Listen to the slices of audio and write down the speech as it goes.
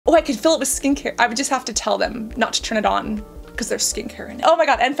Oh, I could fill it with skincare. I would just have to tell them not to turn it on because there's skincare in it. Oh my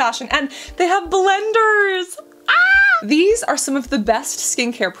God, and fashion, and they have blenders. Ah! These are some of the best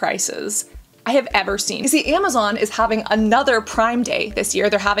skincare prices I have ever seen. You see, Amazon is having another Prime Day this year.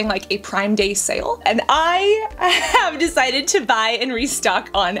 They're having like a Prime Day sale, and I have decided to buy and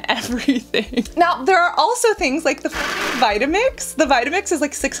restock on everything. Now, there are also things like the Vitamix. The Vitamix is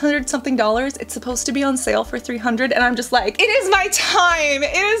like $600 something. It's supposed to be on sale for $300, and I'm just like, it is my time.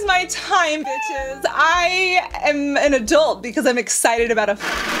 It is my time, bitches. I am an adult because I'm excited about a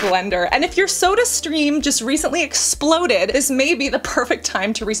blender. And if your Soda Stream just recently exploded, this may be the perfect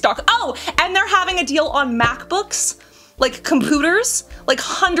time to restock. Oh, and they're having a deal on MacBooks, like computers, like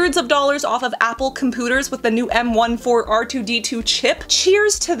hundreds of dollars off of Apple computers with the new M14 R2D2 chip.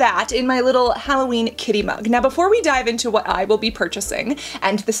 Cheers to that in my little Halloween kitty mug. Now, before we dive into what I will be purchasing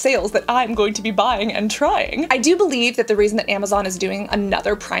and the sales that I'm going to be buying and trying, I do believe that the reason that Amazon is doing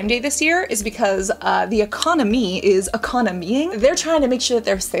another Prime Day this year is because the economy is economying. They're trying to make sure that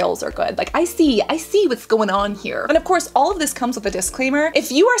their sales are good. Like, I see what's going on here. And of course, all of this comes with a disclaimer.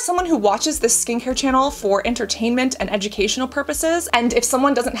 If you are someone who watches this skincare channel for entertainment and educational purposes, and if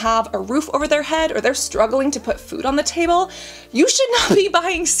someone doesn't have a roof over their head or they're struggling to put food on the table, you should not be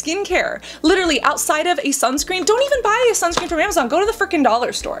buying skincare. Literally, outside of a sunscreen, don't even buy a sunscreen from Amazon. Go to the freaking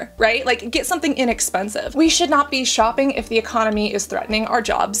dollar store, right? Like, get something inexpensive. We should not be shopping if the economy is threatening our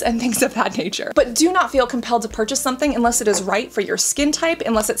jobs and things of that nature. But do not feel compelled to purchase something unless it is right for your skin type,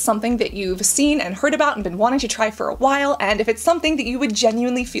 unless it's something that you've seen and heard about and been wanting to try for a while, and if it's something that you would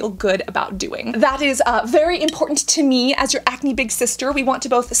genuinely feel good about doing. That is very important to me as your acne big sister. We want to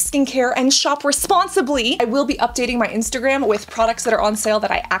both skincare and shop responsibly. I will be updating my Instagram with products that are on sale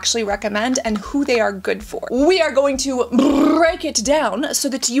that I actually recommend and who they are good for. We are going to break it down so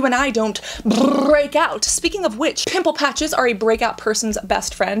that you and I don't break out. Speaking of which, pimple patches are a breakout person's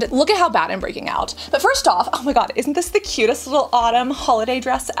best friend. Look at how bad I'm breaking out. But first off, oh my God, isn't this the cutest little autumn holiday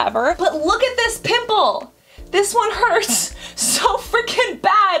dress ever? But look at this pimple. This one hurts so freaking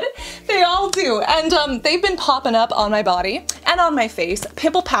bad. They all do. And they've been popping up on my body and on my face.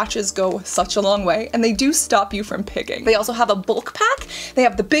 Pimple patches go such a long way, and they do stop you from picking. They also have a bulk pack. They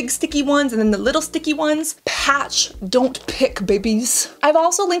have the big sticky ones and then the little sticky ones. Patch, don't pick, babies. I've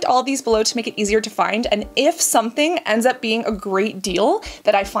also linked all of these below to make it easier to find, and if something ends up being a great deal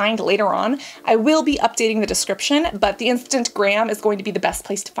that I find later on, I will be updating the description, but the Instagram is going to be the best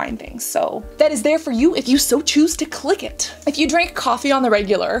place to find things. So that is there for you if you so choose to click it. If you drink coffee on the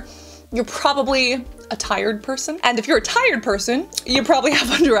regular, you're probably a tired person. And if you're a tired person, you probably have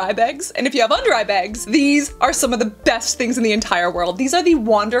under eye bags. And if you have under eye bags, these are some of the best things in the entire world. These are the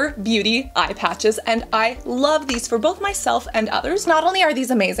Wander Beauty eye patches, and I love these for both myself and others. Not only are these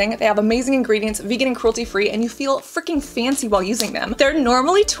amazing, they have amazing ingredients, vegan and cruelty free, and you feel freaking fancy while using them. They're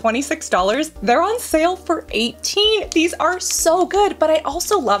normally $26. They're on sale for $18. These are so good, but I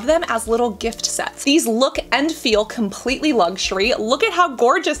also love them as little gift sets. These look and feel completely luxury. Look at how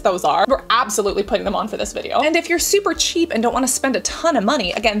gorgeous those are. We're absolutely putting them on for this video. And if you're super cheap and don't want to spend a ton of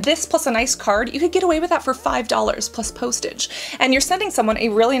money, again, this plus a nice card, you could get away with that for $5 plus postage. And you're sending someone a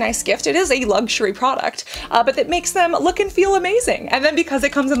really nice gift. It is a luxury product, but that makes them look and feel amazing. And then because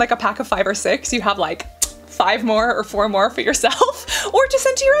it comes in like a pack of 5 or 6, you have like 5 more or 4 more for yourself, or to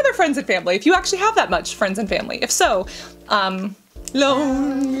send to your other friends and family if you actually have that much friends and family. If so,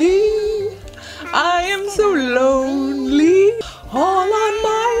 lonely, I am so lonely, all on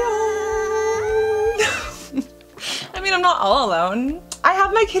my own. I mean, I'm not all alone. I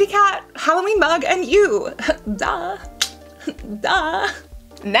have my kitty cat Halloween mug and you. Duh. Duh.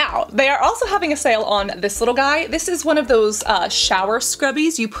 Now, they are also having a sale on this little guy. This is one of those shower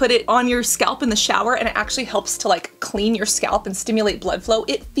scrubbies. You put it on your scalp in the shower and it actually helps to like clean your scalp and stimulate blood flow.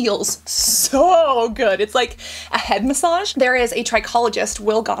 It feels so good. It's like a head massage. There is a trichologist,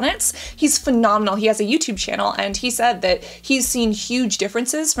 Will Gonitz. He's phenomenal. He has a YouTube channel and he said that he's seen huge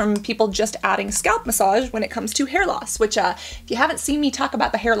differences from people just adding scalp massage when it comes to hair loss, which if you haven't seen me talk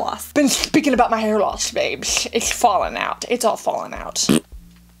about the hair loss, been speaking about my hair loss, babe. It's falling out. It's all falling out.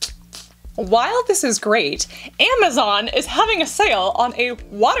 While this is great, Amazon is having a sale on a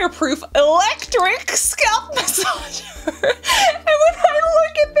waterproof electric scalp massager. And when I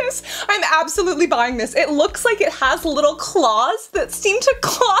look at this, I'm absolutely buying this. It looks like it has little claws that seem to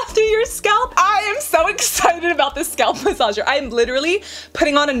claw through your scalp. I am so excited about this scalp massager. I'm literally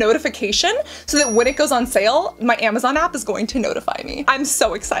putting on a notification so that when it goes on sale, my Amazon app is going to notify me. I'm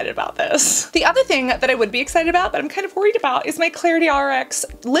so excited about this. The other thing that I would be excited about, but I'm kind of worried about, is my Clarity RX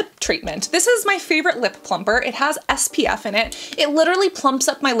lip treatment. This is my favorite lip plumper. It has SPF in it. It literally plumps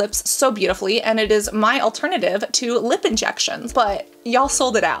up my lips so beautifully, and it is my alternative to lip injections. But y'all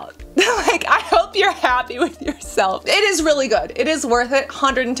sold it out. Like, I hope you're happy with yourself. It is really good. It is worth it,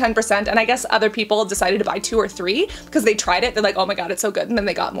 110%. And I guess other people decided to buy 2 or 3 because they tried it. They're like, oh my God, it's so good. And then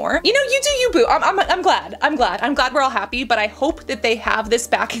they got more. You know, you do you, boo. I'm glad. I'm glad we're all happy, but I hope that they have this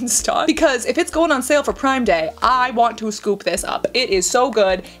back in stock because if it's going on sale for Prime Day, I want to scoop this up. It is so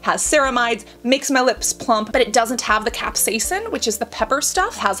good, has ceramides, makes my lips plump, but it doesn't have the capsaicin, which is the pepper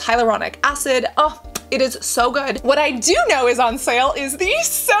stuff, it has hyaluronic acid. Oh, it is so good. What I do know is on sale is the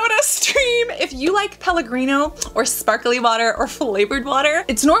Soda Stream. If you like Pellegrino or sparkly water or flavored water,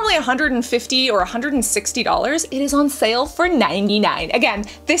 it's normally $150 or $160. It is on sale for $99. Again,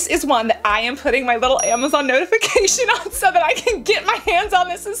 this is one that I am putting my little Amazon notification on so that I can get my hands on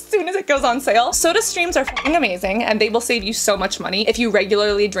this as soon as it goes on sale. Soda Streams are fucking amazing and they will save you so much money if you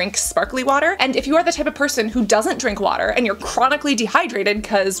regularly drink sparkly water. And if you are the type of person who doesn't drink water and you're chronically dehydrated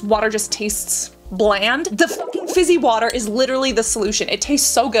because water just tastes bland, the fucking fizzy water is literally the solution. It tastes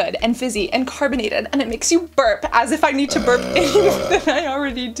so good and fizzy and carbonated and it makes you burp as if I need to burp any more than I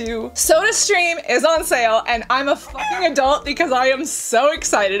already do. Soda Stream is on sale and I'm a fucking adult because I am so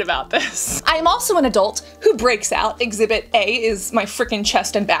excited about this. I am also an adult who breaks out. Exhibit A is my freaking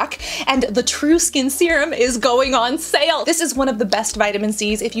chest and back, and the True Skin Serum is going on sale. This is one of the best vitamin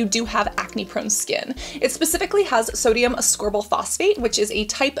C's if you do have acne prone skin. It specifically has sodium ascorbyl phosphate, which is a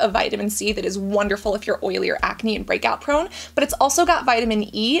type of vitamin C that is wonderful if you're oily or acne and breakout prone, but it's also got vitamin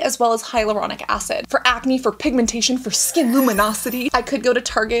E as well as hyaluronic acid. For acne, for pigmentation, for skin luminosity. I could go to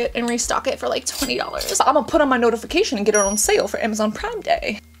Target and restock it for like $20. I'm gonna put on my notification and get it on sale for Amazon Prime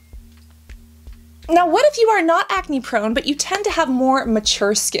Day. Now, what if you are not acne prone, but you tend to have more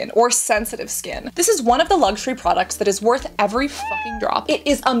mature skin or sensitive skin? This is one of the luxury products that is worth every fucking drop. It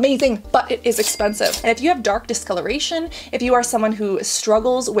is amazing, but it is expensive. And if you have dark discoloration, if you are someone who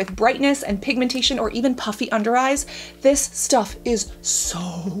struggles with brightness and pigmentation or even puffy under eyes, this stuff is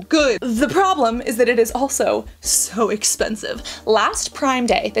so good. The problem is that it is also so expensive. Last Prime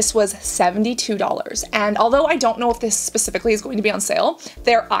Day, this was $72. And although I don't know if this specifically is going to be on sale,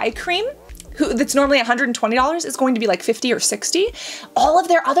 their eye cream, that's normally $120 is going to be like $50 or $60. All of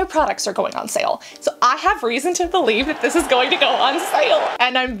their other products are going on sale. So I have reason to believe that this is going to go on sale.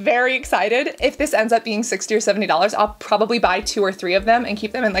 And I'm very excited. If this ends up being $60 or $70, I'll probably buy 2 or 3 of them and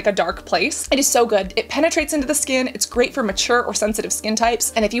keep them in like a dark place. It is so good. It penetrates into the skin. It's great for mature or sensitive skin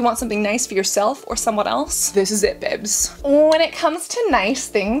types. And if you want something nice for yourself or someone else, this is it, babes. When it comes to nice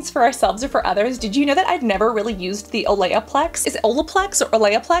things for ourselves or for others, did you know that I've never really used the Olaplex? Is it Olaplex or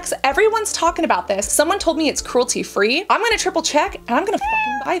Olaplex? Everyone's talking about this. Someone told me it's cruelty free. I'm gonna triple check and I'm gonna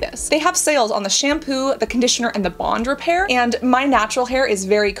fucking buy this. They have sales on the shampoo, the conditioner, and the bond repair. And my natural hair is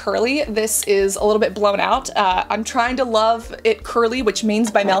very curly. This is a little bit blown out. I'm trying to love it curly, which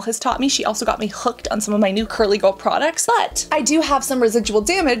Mains by Mel has taught me. She also got me hooked on some of my new Curly Girl products, but I do have some residual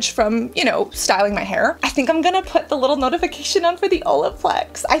damage from, you know, styling my hair. I think I'm gonna put the little notification on for the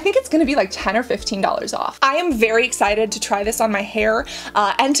Olaplex. I think it's gonna be like $10 or $15 off. I am very excited to try this on my hair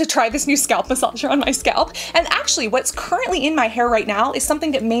and to try this new scalp massager on my scalp. And actually what's currently in my hair right now is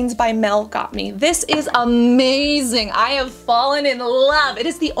something that Mains by Mel got me. This is amazing. I have fallen in love. It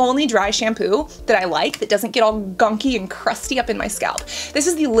is the only dry shampoo that I like that doesn't get all gunky and crusty up in my scalp. This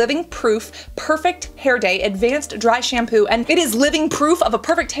is the Living Proof Perfect Hair Day Advanced Dry Shampoo, and it is living proof of a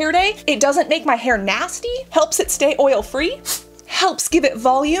perfect hair day. It doesn't make my hair nasty, helps it stay oil free, helps give it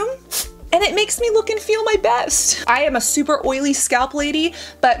volume, and it makes me look and feel my best. I am a super oily scalp lady,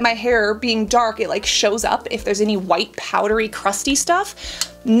 but my hair being dark, it like shows up if there's any white powdery crusty stuff.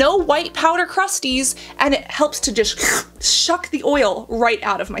 No white powder crusties, and it helps to just shuck the oil right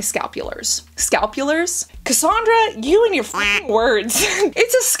out of my scalpulars. Scalpulars? Cassandra, you and your fucking words.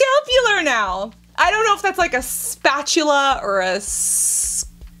 It's a scalpular now. I don't know if that's like a spatula or a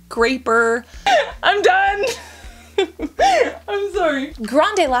scraper. I'm done. I'm sorry.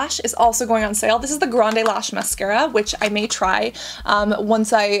 Grande Lash is also going on sale. This is the Grande Lash Mascara, which I may try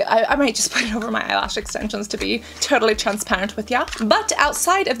once I might just put it over my eyelash extensions to be totally transparent with ya. But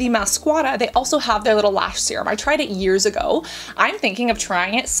outside of the mascara, they also have their little lash serum. I tried it years ago. I'm thinking of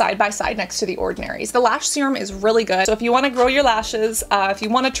trying it side by side next to the Ordinaries. The lash serum is really good. So if you want to grow your lashes, if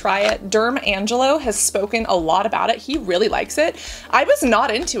you want to try it, Derm Angelo has spoken a lot about it. He really likes it. I was not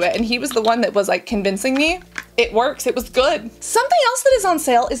into it, and he was the one that was like convincing me. It works, it was good. Something else that is on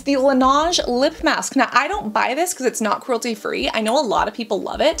sale is the Laneige lip mask. Now, I don't buy this because it's not cruelty free. I know a lot of people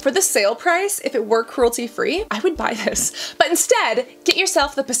love it. For the sale price, if it were cruelty free, I would buy this. But instead, get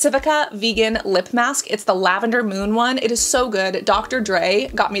yourself the Pacifica vegan lip mask. It's the Lavender Moon one. It is so good. Dr. Dre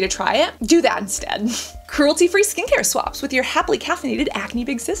got me to try it. Do that instead. cruelty-free skincare swaps with your happily caffeinated acne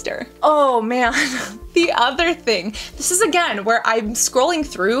big sister. Oh man, the other thing. This is again where I'm scrolling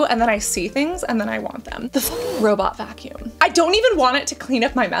through and then I see things and then I want them. The fucking robot vacuum. I don't even want it to clean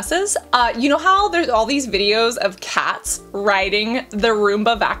up my messes. You know how there's all these videos of cats riding the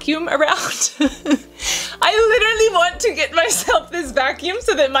Roomba vacuum around? I literally want to get myself this vacuum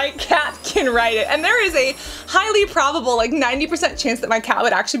so that my cat can ride it. And there is a highly probable, like 90% chance that my cat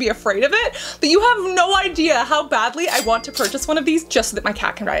would actually be afraid of it, but you have no idea how badly I want to purchase one of these just so that my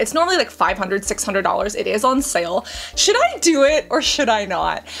cat can ride it. It's normally like $500, $600. It is on sale. Should I do it or should I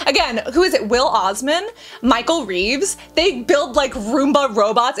not? Again, who is it? Will Osman, Michael Reeves. They build like Roomba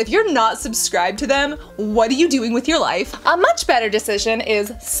robots. If you're not subscribed to them, what are you doing with your life? A much better decision is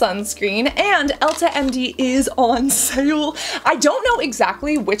sunscreen, and Elta MD is on sale. I don't know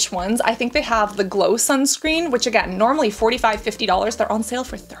exactly which ones. I think they have the glow sunscreen, which again, normally $45, $50. They're on sale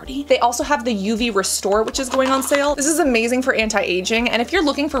for $30. They also have the UV Restore, which is going on sale. This is amazing for anti-aging, and if you're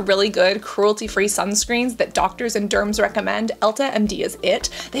looking for really good cruelty-free sunscreens that doctors and derms recommend, Elta MD is it.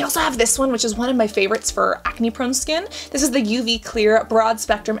 They also have this one, which is one of my favorites for acne-prone skin. This is the UV Clear Broad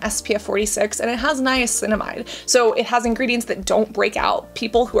Spectrum SPF 46, and it has niacinamide. So it has ingredients that don't break out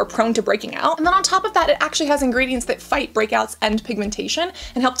people who are prone to breaking out. And then on top of that, it actually has ingredients that fight breakouts and pigmentation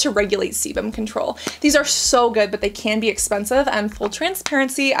and help to regulate sebum control. These are so good, but they can be expensive, and full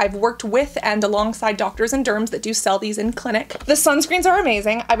transparency, I've worked with and alongside doctors and derms that do sell these in clinic. The sunscreens are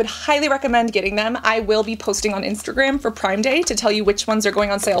amazing. I would highly recommend getting them. I will be posting on Instagram for Prime Day to tell you which ones are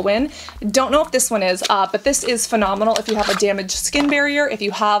going on sale when. Don't know if this one is, but this is phenomenal if you have a damaged skin barrier, if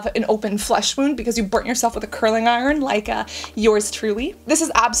you have an open flesh wound because you burnt yourself with a curling iron like yours truly. This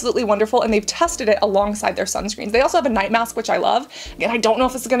is absolutely wonderful, and they've tested it alongside their sunscreens. They also have a night mask, which I love. Again, I don't know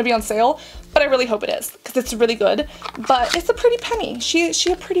if this is going to be on sale, but I really hope it is because it's really good. But it's a pretty penny. She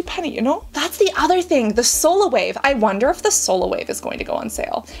a pretty penny, you know? That's the other thing, the Solar Wave. I wonder if the Solar Wave is going to go on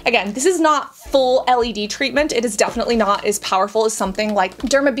sale. Again, this is not full LED treatment. It is definitely not as powerful as something like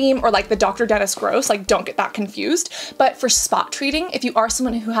Dermabeam or like the Dr. Dennis Gross. Like, don't get that confused. But for spot treating, if you are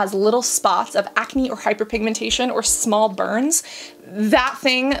someone who has little spots of acne or hyperpigmentation or small burns, that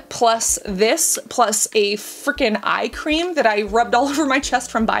thing plus this plus a freaking eye cream that I rubbed all over my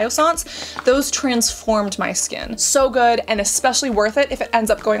chest from Biossance, those transformed my skin. So good, and especially worth it if it ends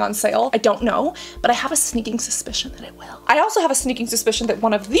up going on sale. I don't know, but I have a sneaking suspicion that it will. I also have a sneaking suspicion that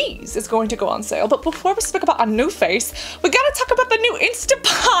one of these is going to go on sale, but before we speak about a new face, we gotta talk about the new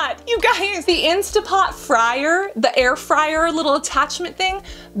Instapot, you guys. The Instapot fryer, the air fryer little attachment thing,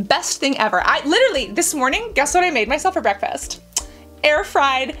 best thing ever. I literally, this morning, guess what I made myself for breakfast? Air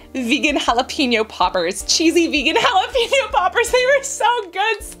fried vegan jalapeno poppers. Cheesy vegan jalapeno poppers. They were so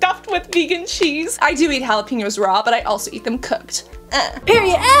good, stuffed with vegan cheese. I do eat jalapenos raw, but I also eat them cooked.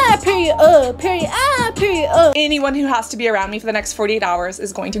 Period, period, period, period. Anyone who has to be around me for the next 48 hours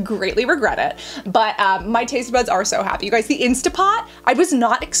is going to greatly regret it, but my taste buds are so happy. You guys, the Instapot, I was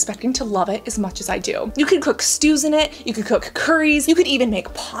not expecting to love it as much as I do. You could cook stews in it, you could cook curries, you could even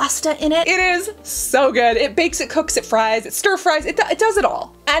make pasta in it. It is so good. It bakes, it cooks, it fries, it stir fries, it does it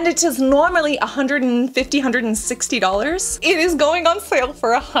all. And it is normally $150, $160. It is going on sale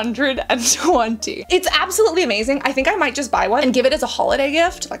for $120. It's absolutely amazing. I think I might just buy one and give it as a holiday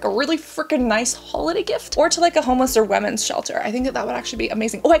gift, like a really freaking nice holiday gift, or to like a homeless or women's shelter. I think that would actually be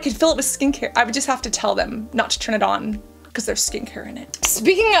amazing. Oh, I could fill it with skincare. I would just have to tell them not to turn it on because there's skincare in it.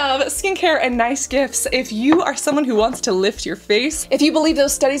 Speaking of skincare and nice gifts, if you are someone who wants to lift your face, if you believe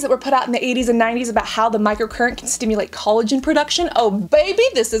those studies that were put out in the 80s and 90s about how the microcurrent can stimulate collagen production, oh baby,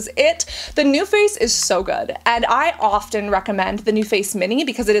 this is it. The NuFace is so good, and I often recommend the NuFace Mini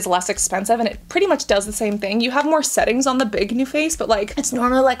because it is less expensive and it pretty much does the same thing. You have more settings on the big NuFace, but like it's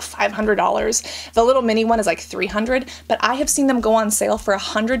normally like $500. The little mini one is like $300, but I have seen them go on sale for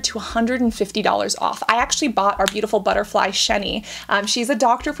 $100 to $150 off. I actually bought our beautiful butterfly Shenny. She's a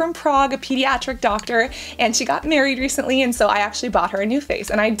doctor from Prague, a pediatric doctor, and she got married recently, and so I actually bought her a NuFace,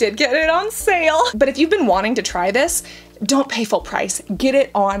 and I did get it on sale. But if you've been wanting to try this, don't pay full price, get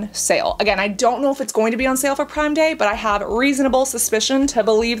it on sale. Again, I don't know if it's going to be on sale for Prime Day, but I have reasonable suspicion to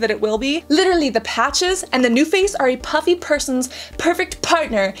believe that it will be. Literally, the patches and the NuFace are a puffy person's perfect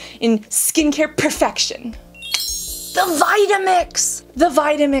partner in skincare perfection. The Vitamix! The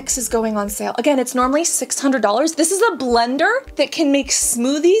Vitamix is going on sale. Again, it's normally $600. This is a blender that can make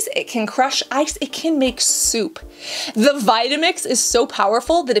smoothies, it can crush ice, it can make soup. The Vitamix is so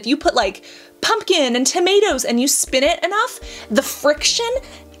powerful that if you put like pumpkin and tomatoes and you spin it enough, the friction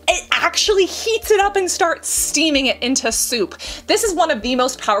it actually heats it up and starts steaming it into soup. This is one of the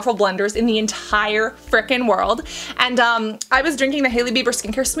most powerful blenders in the entire frickin' world. And I was drinking the Hailey Bieber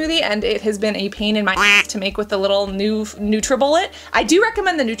skincare smoothie, and it has been a pain in my to make with the little new NutriBullet. I do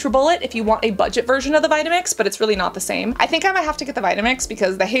recommend the NutriBullet if you want a budget version of the Vitamix, but it's really not the same. I think I might have to get the Vitamix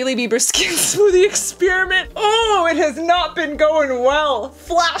because the Hailey Bieber skin smoothie experiment, oh, it has not been going well.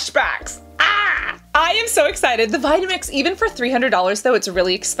 Flashbacks. I am so excited. The Vitamix, even for $300 though, it's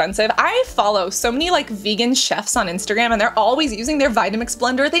really expensive. I follow so many like vegan chefs on Instagram, and they're always using their Vitamix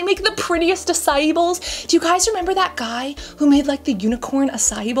blender. They make the prettiest acai bowls. Do you guys remember that guy who made like the unicorn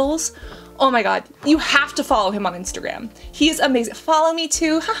acai bowls? Oh my God, you have to follow him on Instagram. He is amazing. Follow me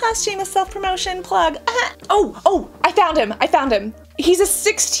too. Haha, shameless self-promotion plug. Oh, I found him. He's a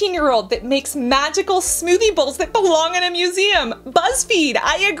 16-year-old that makes magical smoothie bowls that belong in a museum. BuzzFeed,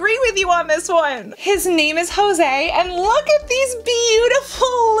 I agree with you on this one. His name is Jose, and look at these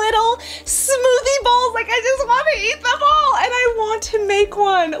beautiful little smoothie bowls. Like, I just want to eat them all, and I want to make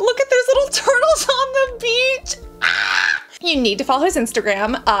one. Look at those little turtles on the beach. You need to follow his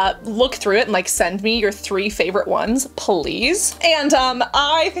Instagram, look through it and like send me your 3 favorite ones, please. And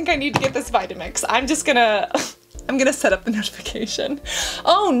I think I need to get this Vitamix. I'm gonna set up the notification.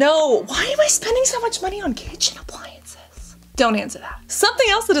 Oh no, why am I spending so much money on kitchen appliances? Don't answer that. Something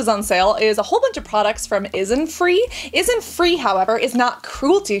else that is on sale is a whole bunch of products from Isn't-Free. Isn't-Free, however, is not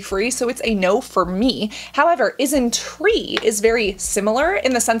cruelty-free, so it's a no for me. However, Isn't-Tree is very similar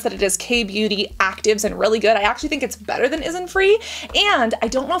in the sense that it is K-Beauty actives and really good. I actually think it's better than Isn't-Free, and I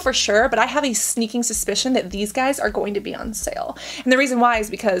don't know for sure, but I have a sneaking suspicion that these guys are going to be on sale. And the reason why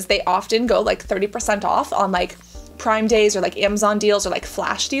is because they often go like 30% off on like Prime days or like Amazon deals or like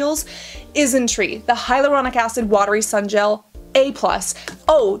flash deals. Isn't-Tree, the hyaluronic acid watery sun gel, A+.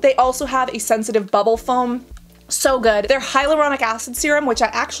 Oh, they also have a sensitive bubble foam. So good. Their hyaluronic acid serum, which I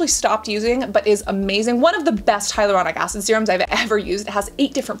actually stopped using, but is amazing. One of the best hyaluronic acid serums I've ever used. It has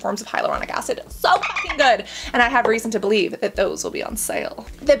 8 different forms of hyaluronic acid. So fucking good. And I have reason to believe that those will be on sale.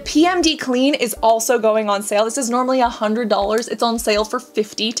 The PMD Clean is also going on sale. This is normally $100. It's on sale for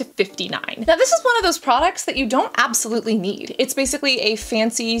 $50 to $59. Now this is one of those products that you don't absolutely need. It's basically a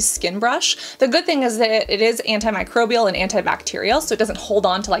fancy skin brush. The good thing is that it is antimicrobial and antibacterial, so it doesn't hold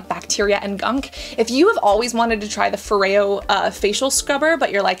on to like bacteria and gunk. If you have always wanted to try the Foreo facial scrubber,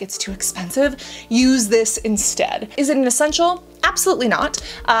 but you're like, it's too expensive, use this instead. Is it an essential? Absolutely not.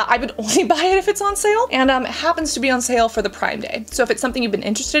 I would only buy it if it's on sale, and it happens to be on sale for the Prime Day. So if it's something you've been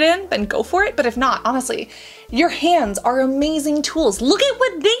interested in, then go for it. But if not, honestly, your hands are amazing tools. Look at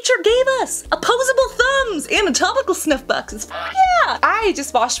what nature gave us! Opposable thumbs and a topical snuff boxes. Yeah! I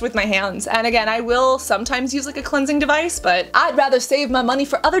just washed with my hands, and again, I will sometimes use like a cleansing device, but I'd rather save my money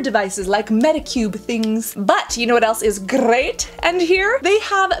for other devices like Medicube things. But you know what else is great? And here they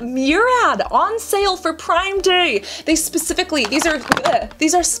have Murad on sale for Prime Day. They specifically, these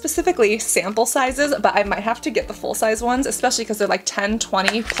are specifically sample sizes, but I might have to get the full size ones, especially because they're like $10,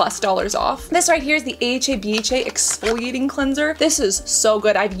 $20+ off. This right here is the AHA BHA exfoliating cleanser. This is so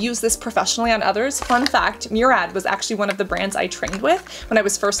good. I've used this professionally on others. Fun fact, Murad was actually one of the brands I trained with when I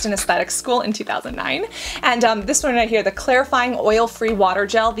was first in aesthetics school in 2009. And this one right here, the clarifying oil-free water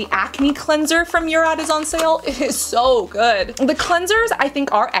gel, the acne cleanser from Murad is on sale. It is so good. The cleansers I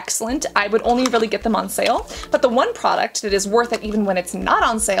think are excellent. I would only really get them on sale, but the one product that is worth it even when it's not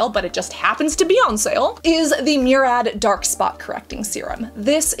on sale, but it just happens to be on sale, is the Murad Dark Spot Correcting Serum.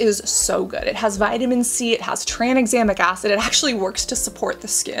 This is so good. It has vitamin C, it has tranexamic acid, it actually works to support the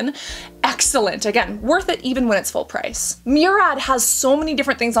skin. Excellent. Again, worth it even when it's full price. Murad has so many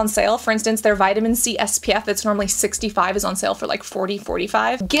different things on sale. For instance, their vitamin C SPF that's normally 65 is on sale for like 40,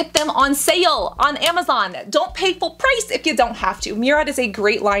 45. Get them on sale on Amazon. Don't pay full price if you don't have to. Murad is a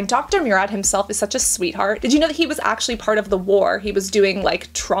great line. Dr. Murad himself is such a sweetheart. Did you know that he was actually part of the war? He was doing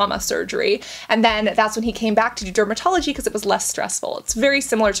like trauma surgery, and then that's when he came back to do dermatology because it was less stressful. It's very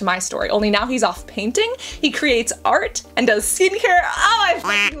similar to my story, only now he's off painting. He creates art and does skincare. Oh,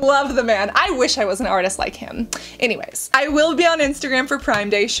 I love the man. I wish I was an artist like him. Anyways, I will be on Instagram for Prime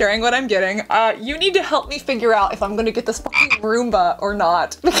Day sharing what I'm getting. You need to help me figure out if I'm gonna get this fucking Roomba or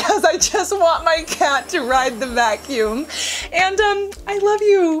not, because I just want my cat to ride the vacuum. And I love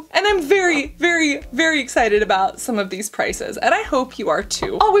you. And I'm very, very, very excited about some of these prices, and I hope you are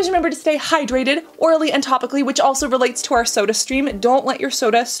too. Always remember to stay hydrated, orally and topically, which also relates to our soda stream. Don't let your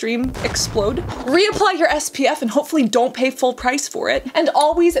soda stream explode. Reapply your SPF and hopefully don't pay full price for it. And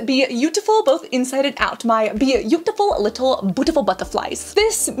always be beautiful both inside and out. My beautiful little beautiful butterflies.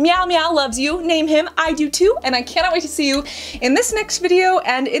 This Meow Meow loves you. Name him. I do too. And I cannot wait to see you in this next video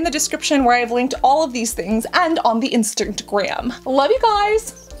and in the description where I've linked all of these things and on the Instagram. Love you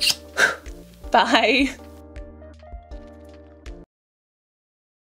guys. Bye.